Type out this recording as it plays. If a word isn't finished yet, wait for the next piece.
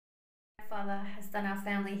grandfather has done our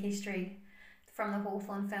family history from the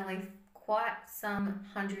Hawthorn family, quite some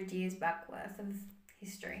 100 years back worth of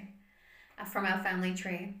history from our family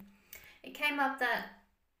tree. It came up that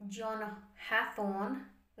John Hathorn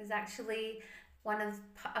was actually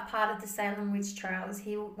a part of the Salem witch trials.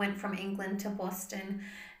 He went from England to Boston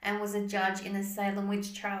and was a judge in the Salem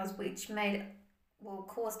witch trials, which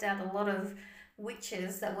caused out a lot of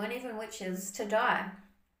witches that weren't even witches to die.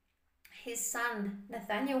 His son,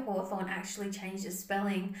 Nathaniel Hawthorn, actually changed the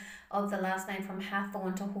spelling of the last name from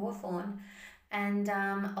Hathorn to Hawthorn. And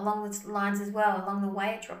along the lines as well, along the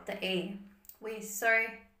way, it dropped the E.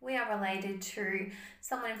 We are related to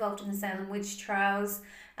someone involved in the Salem witch trials.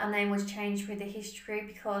 Our name was changed with the history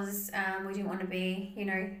because we didn't want to be,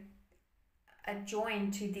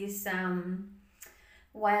 joined to this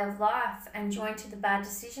way of life and joined to the bad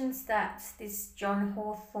decisions that this John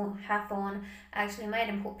Hathorn actually made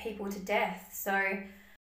and put people to death. So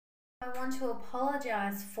I want to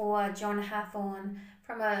apologise for John Hathorn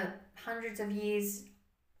from a hundreds of years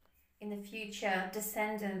in the future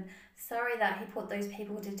descendant. Sorry that he put those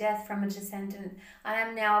people to death from a descendant. I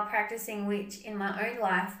am now a practicing witch in my own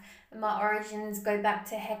life. My origins go back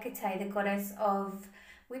to Hecate, the goddess of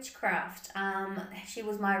witchcraft. She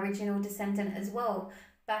was my original descendant as well,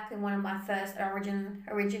 back in one of my first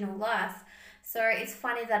original life. So it's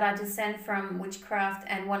funny that I descend from witchcraft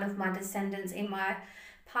and one of my descendants in my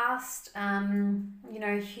past,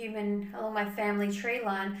 human, along my family tree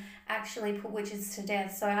line, actually put witches to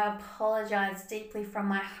death. So I apologise deeply from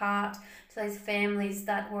my heart to those families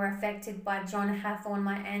that were affected by John Hathorn,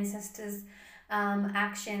 my ancestors'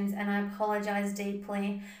 actions, and I apologise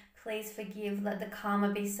deeply. Please forgive, let the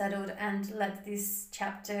karma be settled, and let this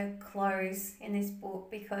chapter close in this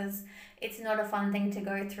book, because it's not a fun thing to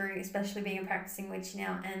go through, especially being a practicing witch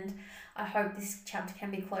now, and I hope this chapter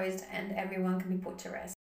can be closed and everyone can be put to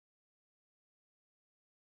rest.